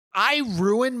I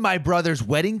ruined my brother's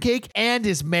wedding cake and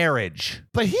his marriage.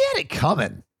 But he had it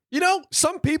coming.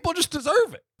 Some people just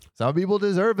deserve it. Some people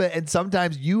deserve it, and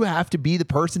sometimes you have to be the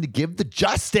person to give the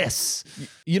justice.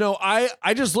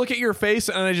 I just look at your face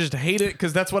and I just hate it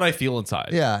because that's what I feel inside.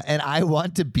 Yeah, and I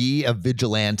want to be a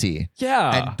vigilante.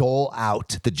 Yeah. And dole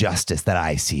out the justice that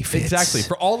I see fit. Exactly.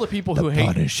 For all the people who hate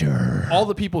Punisher. all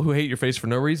the people who hate your face for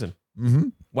no reason. Mm-hmm.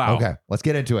 Wow. Okay, let's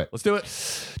get into it. Let's do it.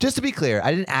 Just to be clear,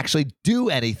 I didn't actually do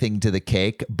anything to the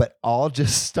cake, but I'll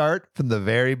just start from the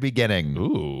very beginning.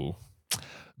 Ooh.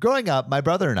 Growing up, my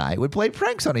brother and I would play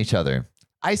pranks on each other.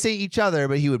 I say each other,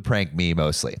 but he would prank me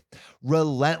mostly.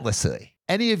 Relentlessly.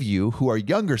 Any of you who are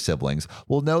younger siblings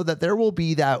will know that there will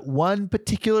be that one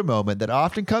particular moment that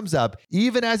often comes up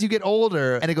even as you get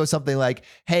older, and it goes something like,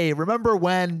 hey, remember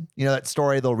when, that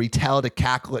story they'll retell to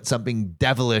cackle at something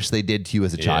devilish they did to you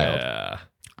as a child. Yeah.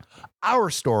 Our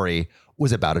story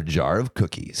was about a jar of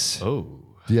cookies.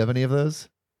 Oh. Do you have any of those?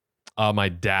 My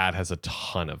dad has a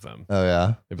ton of them. Oh,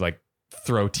 yeah? They'd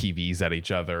throw TVs at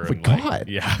each other. Oh, God.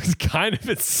 Yeah, it's kind of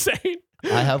insane.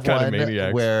 I have one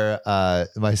maniacs. where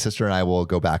my sister and I will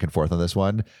go back and forth on this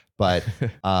one, but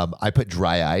I put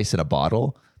dry ice in a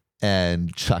bottle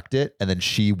and chucked it, and then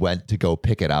she went to go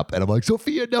pick it up, and I'm like,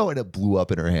 Sophia, no, and it blew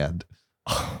up in her hand.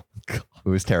 Oh, God. It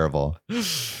was terrible.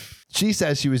 She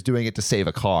says she was doing it to save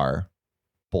a car.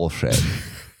 Bullshit.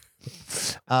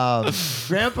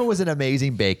 Grandpa was an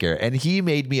amazing baker, and he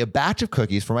made me a batch of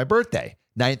cookies for my birthday.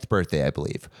 9th birthday, I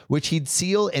believe, which he'd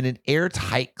seal in an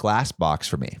airtight glass box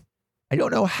for me. I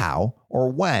don't know how or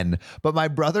when, but my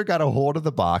brother got a hold of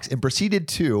the box and proceeded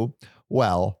to,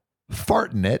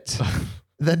 fart in it,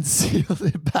 then sealed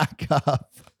it back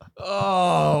up.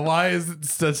 Oh, why is it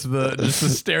just a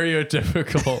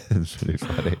stereotypical? It's pretty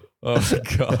funny. Oh,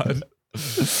 my God.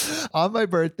 On my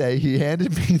birthday, he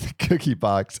handed me the cookie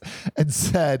box and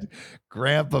said,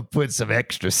 Grandpa put some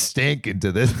extra stink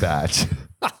into this batch.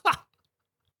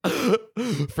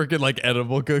 Freaking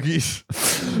edible cookies.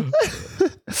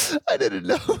 I didn't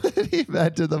know what he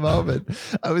meant in the moment.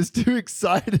 I was too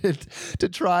excited to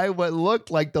try what looked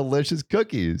like delicious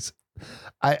cookies.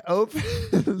 I opened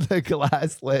the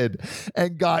glass lid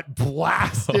and got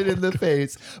blasted in the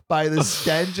face by the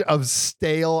stench of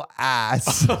stale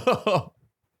ass.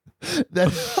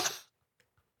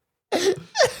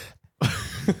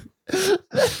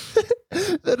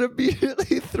 That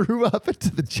immediately threw up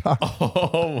into the jar.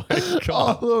 Oh my God.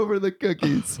 All over the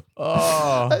cookies.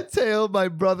 Oh. A tale my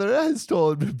brother has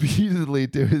told repeatedly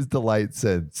to his delight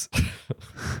since.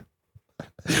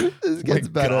 This gets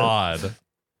better. God.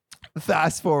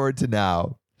 Fast forward to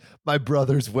now. My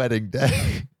brother's wedding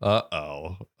day.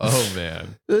 Uh-oh. Oh,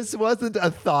 man. This wasn't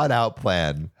a thought out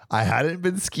plan. I hadn't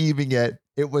been scheming it.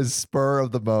 It was spur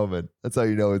of the moment. That's how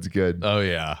you know it's good. Oh,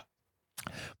 yeah.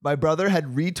 My brother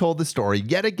had retold the story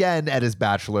yet again at his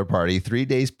bachelor party 3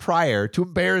 days prior to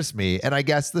embarrass me, and I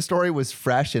guess the story was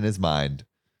fresh in his mind.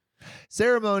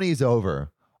 Ceremony's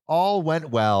over. All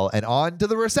went well, and on to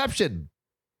the reception.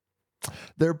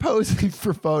 They're posing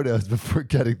for photos before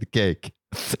cutting the cake.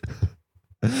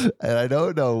 And I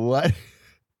don't know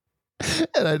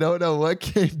what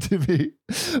came to me,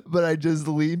 but I just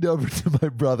leaned over to my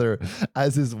brother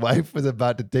as his wife was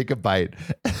about to take a bite.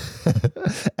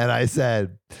 And I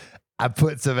said, I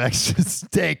put some extra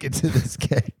steak into this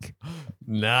cake.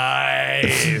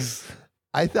 Nice.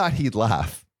 I thought he'd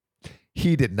laugh.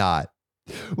 He did not.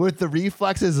 With the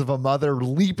reflexes of a mother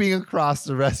leaping across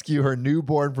to rescue her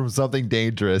newborn from something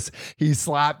dangerous, he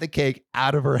slapped the cake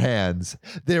out of her hands.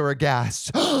 There were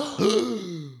gasps.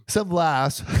 Some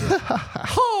laughs.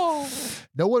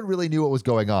 No one really knew what was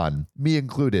going on, me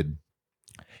included.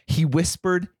 He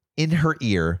whispered in her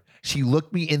ear. She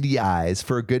looked me in the eyes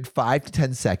for a good 5 to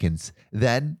 10 seconds,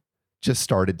 then just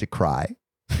started to cry.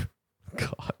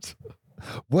 God.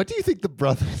 What do you think the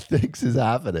brother thinks is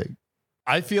happening?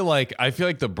 I feel like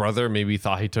the brother maybe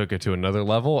thought he took it to another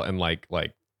level and like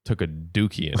took a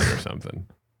dookie in it or something.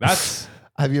 That's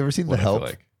Have you ever seen The Help?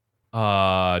 No,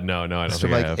 I don't It's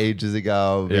think from I have. ages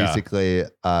ago. Yeah. Basically,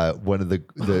 one of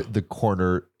the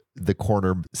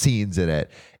corner scenes in it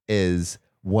is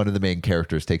one of the main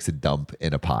characters takes a dump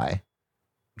in a pie.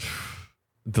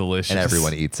 Delicious. And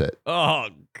everyone eats it. Oh,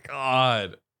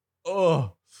 God.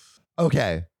 Oh.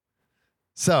 Okay.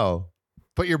 So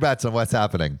put your bets on what's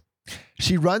happening.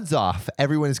 She runs off.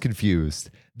 Everyone is confused.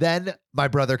 Then my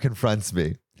brother confronts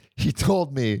me. He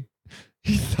told me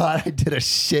he thought I did a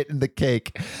shit in the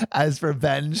cake as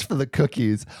revenge for the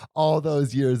cookies all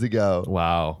those years ago.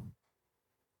 Wow.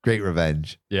 Great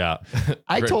revenge. Yeah.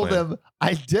 I Great told plan. him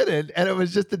I didn't, and it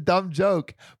was just a dumb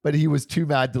joke, but he was too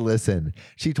mad to listen.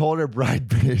 She told her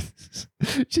bridesmaids,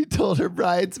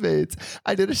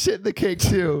 I did a shit in the cake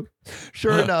too.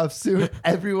 Sure enough, soon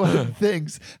everyone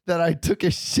thinks that I took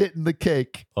a shit in the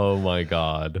cake. Oh my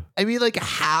God. I mean, like,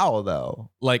 how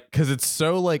though? Like, because it's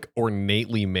so like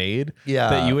ornately made Yeah.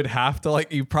 that you would have to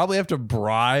like, you probably have to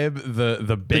bribe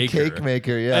the baker. The cake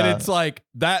maker, yeah. And it's like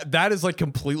that is like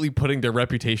completely putting their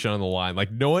reputation on the line.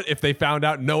 Like no one, if they found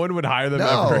out, no one would hire them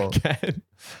ever again.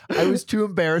 I was too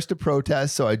embarrassed to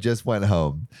protest, so I just went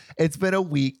home. It's been a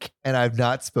week, and I've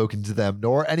not spoken to them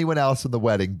nor anyone else in the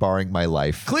wedding, barring my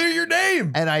life. Clear your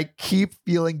name. And I keep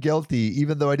feeling guilty,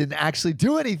 even though I didn't actually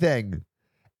do anything.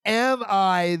 Am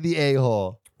I the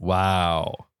a-hole?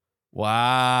 Wow.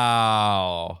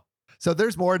 So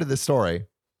there's more to this story.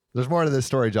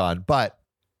 John. But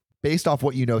based off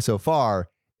what you know so far,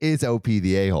 is OP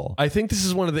the a-hole? I think this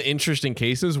is one of the interesting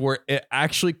cases where it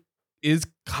actually is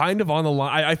kind of on the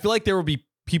line. I feel like there will be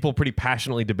people pretty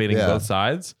passionately debating both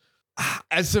sides.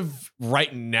 As of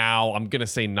right now, I'm going to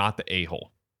say not the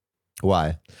a-hole.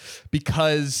 Why?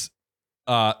 Because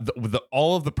all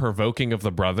of the provoking of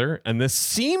the brother, and this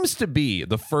seems to be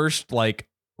the first like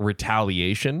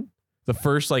retaliation, the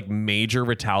first like major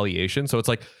retaliation. So it's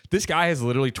like this guy has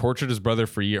literally tortured his brother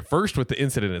for a year, first with the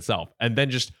incident itself, and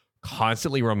then just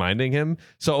constantly reminding him.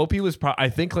 So OP was I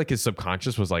think like his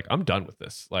subconscious was like, I'm done with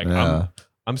this. Like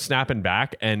I'm snapping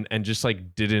back and just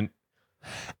like didn't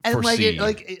foresee.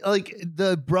 like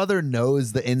the brother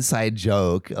knows the inside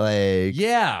joke. Like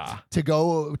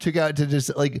to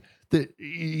just like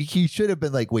he should have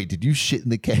been like, wait, did you shit in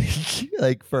the cake?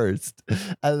 Like first,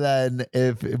 and then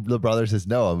if the brother says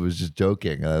no, I was just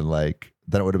joking, and like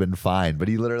then it would have been fine. But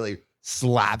he literally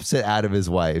slaps it out of his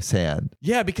wife's hand.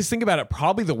 Yeah, because think about it.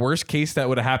 Probably the worst case that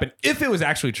would have happened, if it was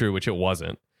actually true, which it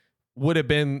wasn't, would have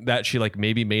been that she like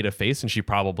maybe made a face and she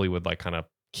probably would like kind of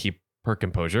keep her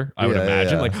composure. I would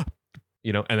imagine like,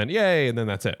 you know, and then yay, and then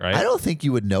that's it, right? I don't think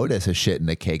you would notice a shit in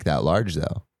a cake that large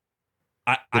though.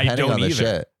 I don't either.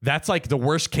 Shit. That's like the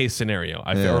worst case scenario.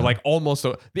 I feel, or like almost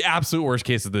the absolute worst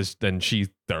case of this. Then she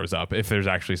throws up if there's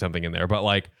actually something in there. But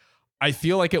like, I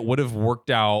feel like it would have worked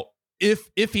out if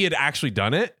he had actually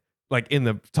done it. Like in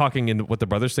the talking in what the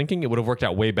brother's thinking, it would have worked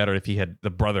out way better if the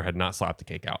brother had not slapped the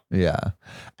cake out. Yeah,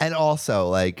 and also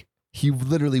like he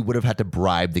literally would have had to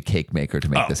bribe the cake maker to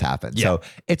make this happen. Yeah. So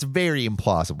it's very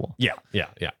implausible. Yeah.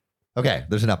 Okay,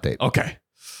 there's an update. Okay.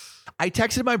 I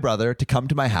texted my brother to come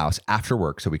to my house after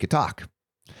work so we could talk.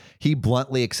 He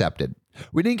bluntly accepted.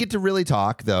 We didn't get to really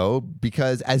talk, though,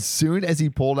 because as soon as he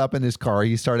pulled up in his car,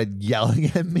 he started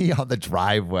yelling at me on the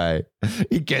driveway.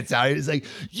 He gets out. He's like,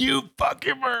 you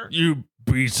fucking you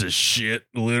piece of shit,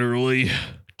 literally.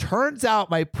 Turns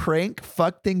out my prank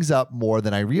fucked things up more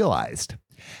than I realized.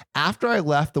 After I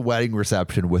left the wedding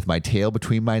reception with my tail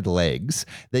between my legs,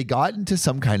 they got into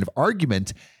some kind of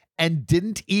argument and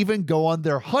didn't even go on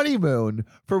their honeymoon,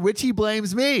 for which he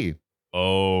blames me.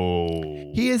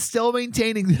 Oh. He is still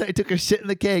maintaining that I took a shit in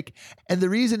the cake. And the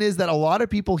reason is that a lot of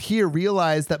people here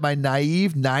realize that my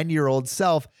naive 9-year-old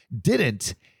self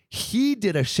didn't. He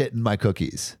did a shit in my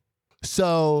cookies.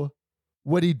 So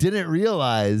what he didn't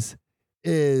realize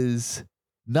is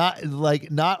not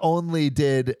only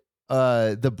did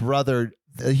the brother,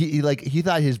 he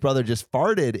thought his brother just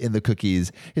farted in the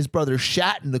cookies. His brother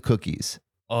shat in the cookies.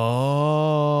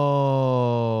 Oh,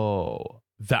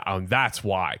 that's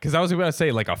why. Because I was about to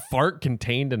say like a fart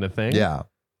contained in a thing. Yeah.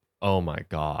 Oh my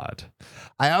God.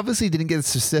 I obviously didn't get the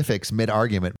specifics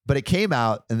mid-argument, but it came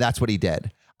out and that's what he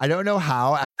did. I don't know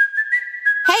how.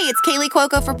 Hey, it's Kaylee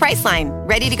Cuoco for Priceline.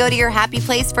 Ready to go to your happy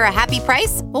place for a happy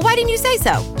price? Well, why didn't you say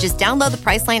so? Just download the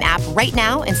Priceline app right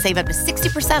now and save up to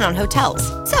 60% on hotels.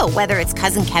 So whether it's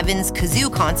Cousin Kevin's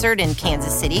Kazoo Concert in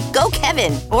Kansas City, go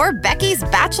Kevin, or Becky's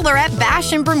Bachelorette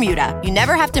Bash in Bermuda, you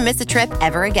never have to miss a trip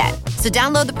ever again. So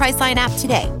download the Priceline app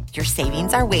today. Your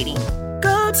savings are waiting.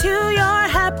 Go to your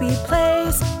happy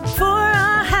place for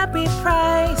a happy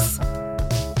price.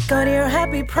 Go to your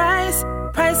happy price,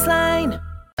 Priceline.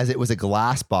 As it was a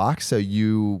glass box, so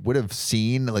you would have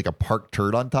seen like a parked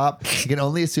turd on top. You can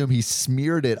only assume he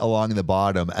smeared it along the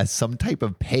bottom as some type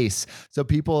of paste, so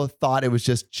people thought it was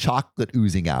just chocolate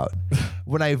oozing out.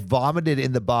 When I vomited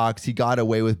in the box, he got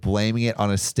away with blaming it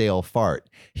on a stale fart.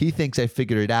 He thinks I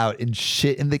figured it out and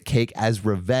shit in the cake as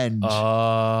revenge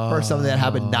for something that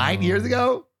happened 9 years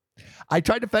ago. I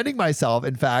tried defending myself.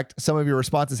 In fact, some of your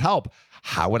responses help.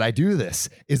 How would I do this?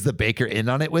 Is the baker in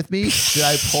on it with me? Did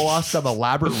I pull off some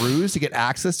elaborate ruse to get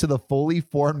access to the fully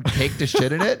formed cake to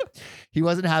shit in it? He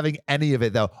wasn't having any of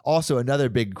it, though. Also, another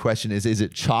big question is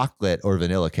it chocolate or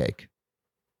vanilla cake?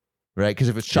 right? Because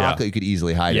if it's chocolate, you could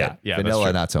easily hide it. Yeah,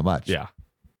 Vanilla, not so much. Yeah.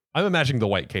 I'm imagining the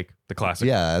white cake, the classic.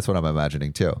 Yeah, that's what I'm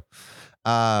imagining too.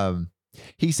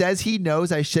 He says he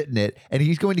knows I shit in it, and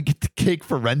he's going to get the cake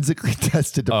forensically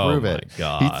tested to prove it. Oh my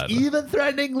God. He's even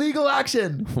threatening legal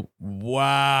action.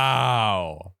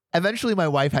 Wow. Eventually, my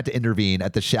wife had to intervene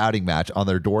at the shouting match on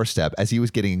their doorstep as he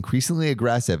was getting increasingly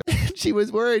aggressive. She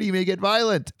was worried he may get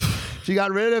violent. She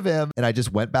got rid of him, and I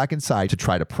just went back inside to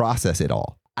try to process it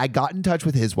all. I got in touch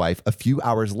with his wife a few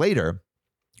hours later,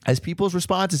 as people's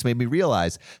responses made me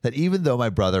realize that even though my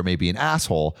brother may be an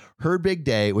asshole, her big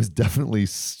day was definitely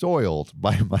soiled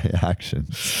by my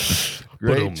actions.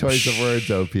 Great choice of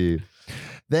words, OP.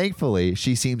 Thankfully,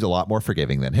 she seems a lot more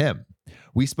forgiving than him.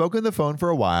 We spoke on the phone for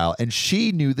a while, and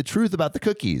she knew the truth about the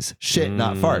cookies. Shit,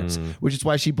 not farts. Which is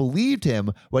why she believed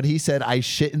him when he said I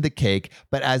shit in the cake.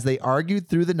 But as they argued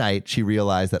through the night, she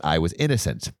realized that I was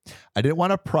innocent. I didn't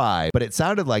want to pry, but it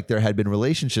sounded like there had been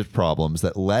relationship problems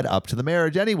that led up to the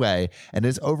marriage anyway, and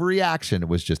his overreaction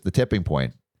was just the tipping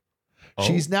point. Oh.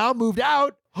 She's now moved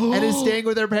out and is staying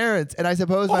with her parents. And I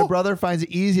suppose my brother finds it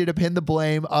easier to pin the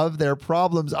blame of their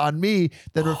problems on me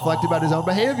than reflect about his own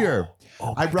behavior.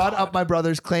 I brought up my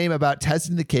brother's claim about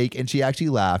testing the cake, and she actually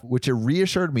laughed, which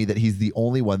reassured me that he's the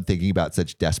only one thinking about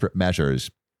such desperate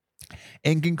measures.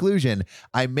 In conclusion,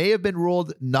 I may have been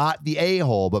ruled not the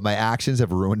a-hole, but my actions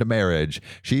have ruined a marriage.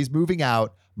 She's moving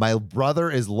out. My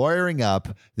brother is lawyering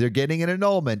up. They're getting an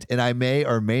annulment, and I may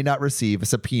or may not receive a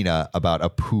subpoena about a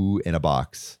poo in a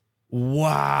box.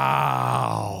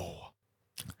 Wow.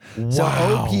 So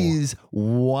OP's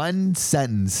one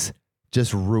sentence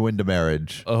just ruined a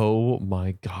marriage. Oh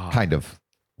my God. Kind of.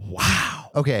 Wow.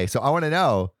 Okay, so I want to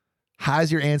know,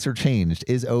 has your answer changed?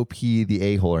 Is OP the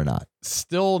a-hole or not?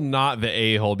 Still not the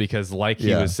a-hole, because like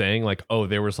he was saying, like, oh,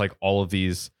 there was like all of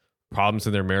these problems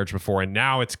in their marriage before, and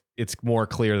now it's more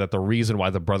clear that the reason why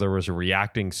the brother was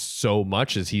reacting so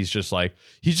much is he's just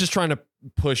trying to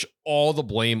push all the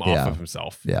blame off of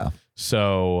himself. Yeah.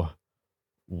 So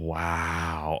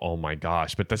wow. Oh my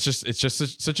gosh. But it's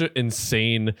just such an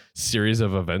insane series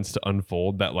of events to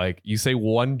unfold that, like, you say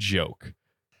one joke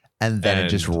and then it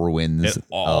just ruins a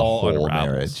whole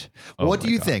marriage. Oh what do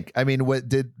you think? I mean, what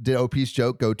did OP's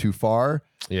joke go too far?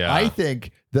 Yeah. I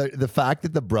think the fact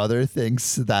that the brother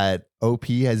thinks that OP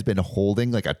has been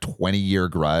holding like a 20-year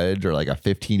grudge or like a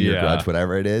 15-year grudge,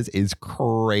 whatever it is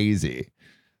crazy.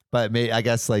 But I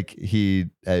guess like he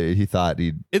thought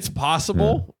he'd. It's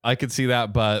possible. I could see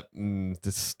that, but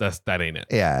that ain't it.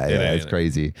 Yeah, it's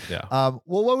crazy. Yeah. Well,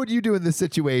 what would you do in this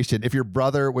situation if your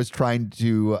brother was trying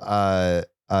to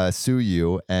sue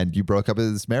you and you broke up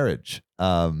his marriage?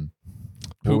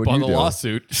 Poop on the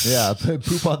lawsuit. Yeah,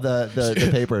 poop on the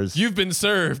papers. You've been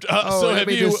served. So let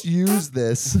me just use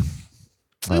this.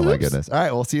 Oh my goodness. All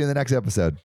right, we'll see you in the next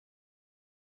episode.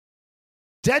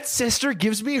 Dead sister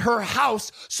gives me her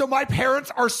house, so my parents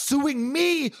are suing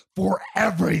me for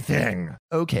everything.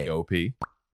 Okay, OP.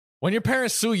 When your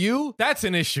parents sue you, that's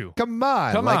an issue. Come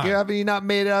on. Have you not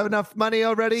made enough money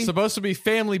already? It's supposed to be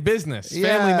family business.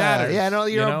 Family matters. Yeah, no,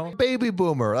 you're a baby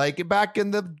boomer. Like back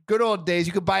in the good old days,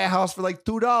 you could buy a house for like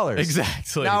 $2.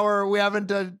 Exactly. Now we're having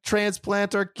to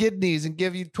transplant our kidneys and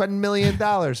give you $20 million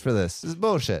for this. This is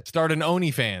bullshit. Start an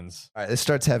OnlyFans. All right, this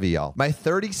starts heavy, y'all. My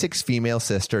 36 female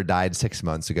sister died 6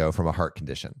 months ago from a heart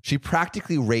condition. She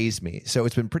practically raised me, so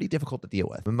it's been pretty difficult to deal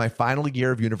with. I'm in my final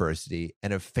year of university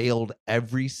and have failed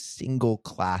every single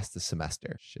class this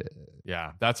semester. Shit.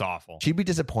 Yeah, that's awful. She'd be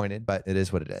disappointed, but it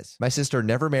is what it is. My sister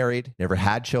never married, never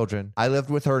had children. I lived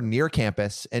with her near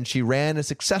campus, and she ran a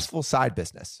successful side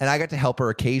business, and I got to help her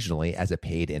occasionally as a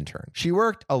paid intern. She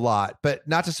worked a lot, but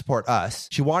not to support us.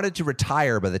 She wanted to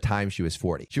retire by the time she was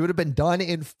 40. She would have been done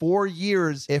in 4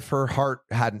 years if her heart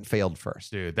hadn't failed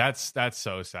first. Dude, that's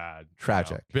so sad.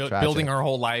 Tragic. Building her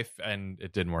whole life, and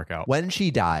it didn't work out. When she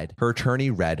died, her attorney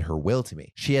read her will to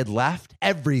me. She had left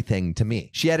everything to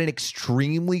me. She had an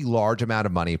extremely large amount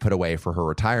of money put away for her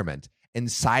retirement and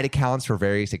side accounts for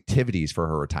various activities for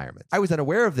her retirement. I was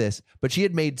unaware of this, but she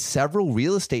had made several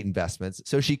real estate investments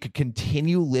so she could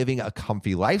continue living a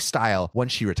comfy lifestyle when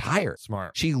she retired.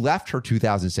 Smart. She left her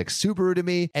 2006 Subaru to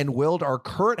me and willed our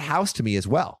current house to me as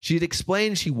well. She had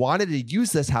explained she wanted to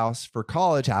use this house for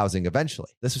college housing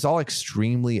eventually. This was all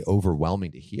extremely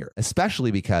overwhelming to hear,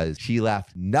 especially because she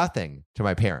left nothing to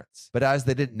my parents. But as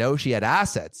they didn't know she had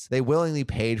assets, they willingly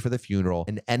paid for the funeral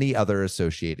and any other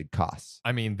associated costs.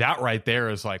 I mean, that right there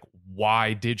is like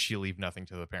why did she leave nothing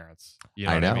to the parents? You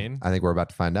know I what know. I mean? I think we're about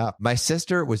to find out. My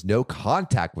sister was no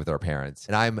contact with her parents,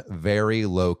 and I'm very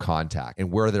low contact,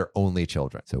 and we're their only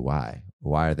children. So why?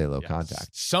 Why are they low contact?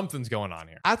 Something's going on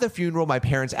here. At the funeral, my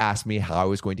parents asked me how I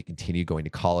was going to continue going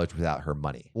to college without her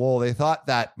money. Well, they thought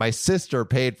that my sister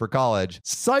paid for college.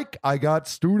 Psych, I got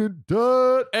student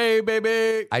debt. Hey,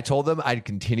 baby. I told them I'd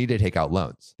continue to take out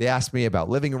loans. They asked me about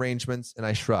living arrangements, and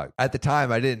I shrugged. At the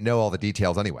time, I didn't know all the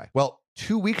details anyway. Well,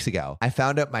 2 weeks ago, I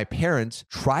found out my parents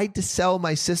tried to sell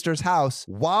my sister's house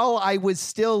while I was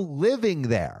still living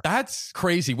there. That's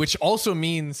crazy, which also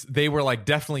means they were like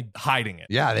definitely hiding it.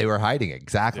 Yeah, they were hiding it.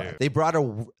 Exactly. Dude. They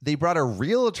brought a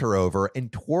realtor over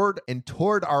and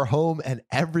toured our home and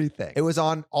everything. It was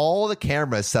on all the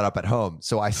cameras set up at home,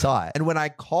 so I saw it. And when I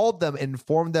called them and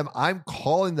informed them I'm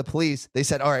calling the police, they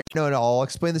said, "All right, no, I'll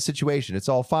explain the situation. It's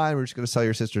all fine. We're just going to sell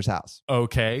your sister's house."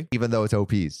 Okay. Even though it's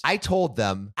OP's. I told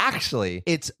them, actually,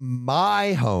 it's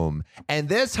my home, and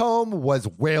this home was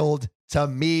willed to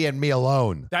me and me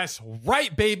alone. That's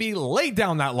right, baby. Lay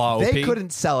down that law, OP. They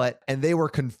couldn't sell it, and they were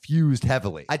confused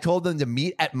heavily. I told them to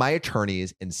meet at my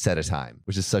attorney's and set a time,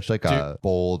 which is such like a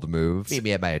bold move. Meet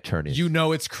me at my attorney's. You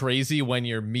know it's crazy when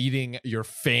you're meeting your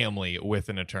family with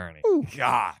an attorney. Ooh.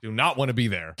 God, do not want to be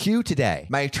there. Cue today.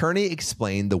 My attorney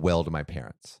explained the will to my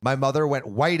parents. My mother went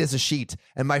white as a sheet,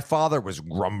 and my father was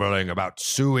grumbling about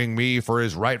suing me for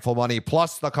his rightful money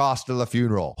plus the cost of the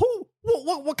funeral.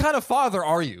 What kind of father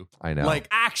are you? I know. Like,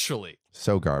 actually.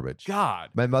 So garbage. God.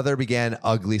 My mother began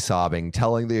ugly sobbing,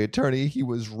 telling the attorney he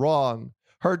was wrong.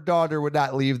 Her daughter would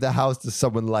not leave the house to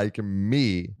someone like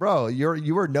me. Bro,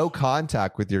 you were no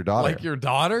contact with your daughter. Like your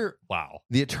daughter? Wow.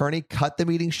 The attorney cut the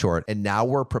meeting short, and now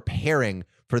we're preparing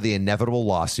for the inevitable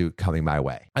lawsuit coming my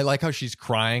way. I like how she's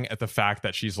crying at the fact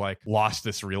that she's like lost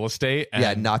this real estate. And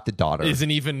yeah, not the daughter.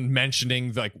 Isn't even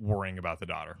mentioning like worrying about the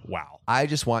daughter. Wow. I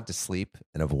just want to sleep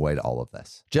and avoid all of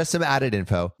this. Just some added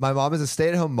info. My mom is a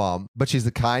stay-at-home mom, but she's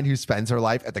the kind who spends her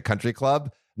life at the country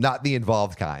club, not the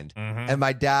involved kind. Mm-hmm. And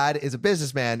my dad is a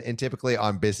businessman and typically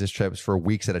on business trips for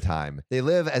weeks at a time. They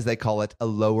live, as they call it, a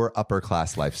lower upper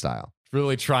class lifestyle.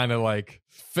 Really trying to like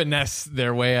finesse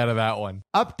their way out of that one.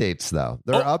 Updates, though.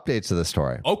 There are updates to the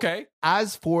story. Okay.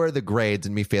 As for the grades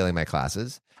and me failing my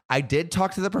classes, I did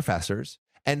talk to the professors,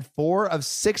 and 4 of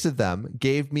 6 of them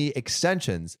gave me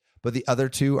extensions, but the other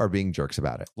 2 are being jerks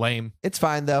about it. Lame. It's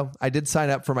fine, though. I did sign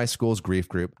up for my school's grief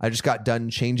group. I just got done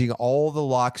changing all the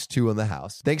locks, too, on the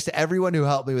house. Thanks to everyone who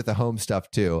helped me with the home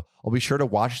stuff, too. I'll be sure to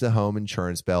watch the home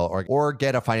insurance bill or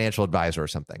get a financial advisor or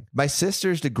something. My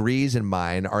sister's degrees and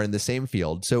mine are in the same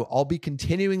field, so I'll be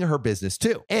continuing her business,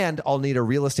 too. And I'll need a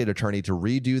real estate attorney to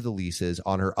redo the leases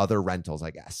on her other rentals, I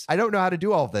guess. I don't know how to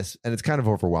do all of this, and it's kind of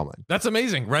overwhelming. That's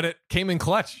amazing. Reddit came in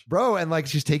clutch. Bro, and like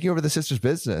she's taking over the sister's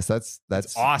business. That's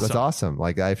awesome. That's awesome.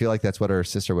 Like I feel like that's what her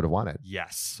sister would have wanted.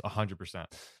 Yes, 100%.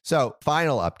 So,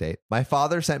 final update. My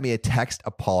father sent me a text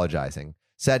apologizing,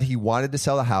 said he wanted to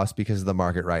sell the house because of the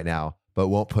market right now, but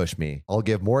won't push me. I'll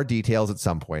give more details at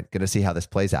some point. Going to see how this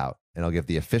plays out, and I'll give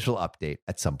the official update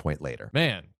at some point later.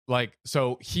 Man, like,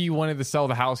 so he wanted to sell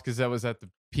the house because that was at the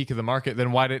peak of the market.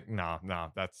 Then why did no,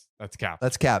 that's cap.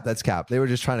 That's cap. They were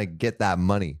just trying to get that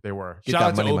money. They were. Get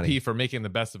Shout that out to money. OP for making the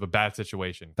best of a bad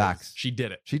situation. 'Cause Facts. She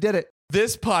did it. She did it.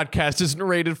 This podcast isn't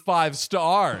rated 5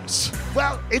 stars.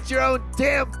 Well, it's your own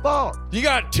damn fault. You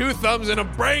got 2 thumbs and a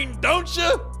brain, don't you?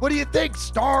 What do you think?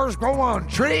 Stars grow on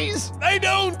trees? They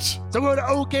don't. So go to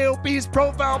OKOP's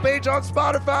profile page on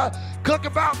Spotify, click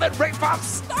about, then rate 5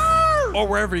 stars. Or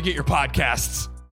wherever you get your podcasts.